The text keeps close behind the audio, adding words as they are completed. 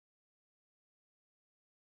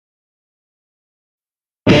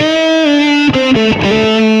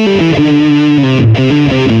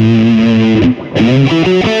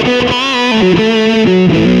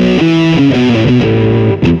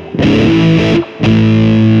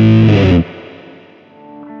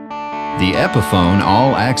The Epiphone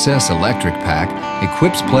All-Access Electric Pack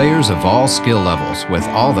equips players of all skill levels with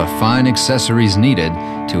all the fine accessories needed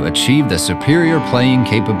to achieve the superior playing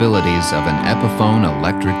capabilities of an Epiphone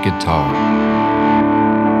electric guitar.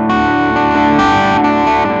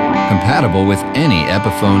 Compatible with any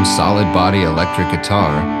Epiphone solid-body electric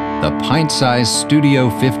guitar, the pint-sized Studio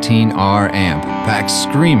 15R amp packs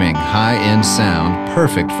screaming high-end sound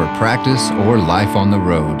perfect for practice or life on the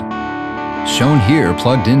road. Shown here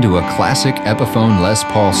plugged into a classic Epiphone Les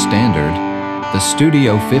Paul standard, the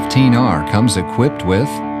Studio 15R comes equipped with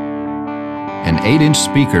an 8-inch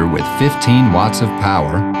speaker with 15 watts of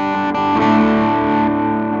power,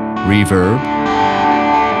 reverb,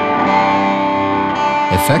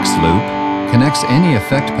 effects loop, connects any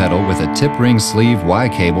effect pedal with a tip ring sleeve Y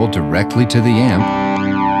cable directly to the amp,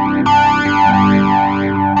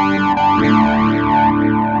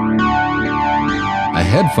 a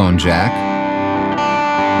headphone jack,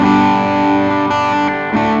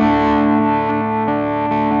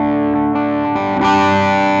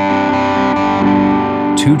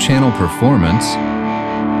 two-channel performance,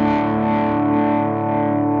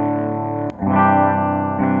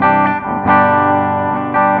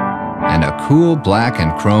 and a cool black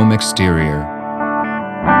and chrome exterior.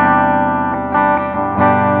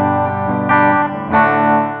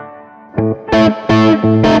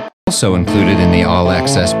 Also included in the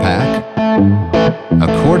All-Access pack,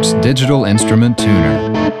 a Quartz digital instrument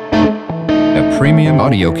tuner, a premium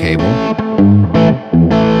audio cable,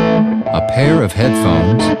 a pair of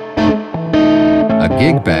headphones, a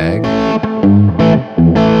gig bag,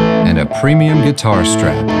 and a premium guitar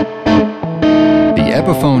strap. The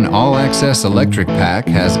Epiphone All-Access Electric Pack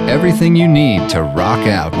has everything you need to rock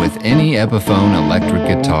out with any Epiphone electric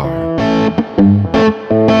guitar.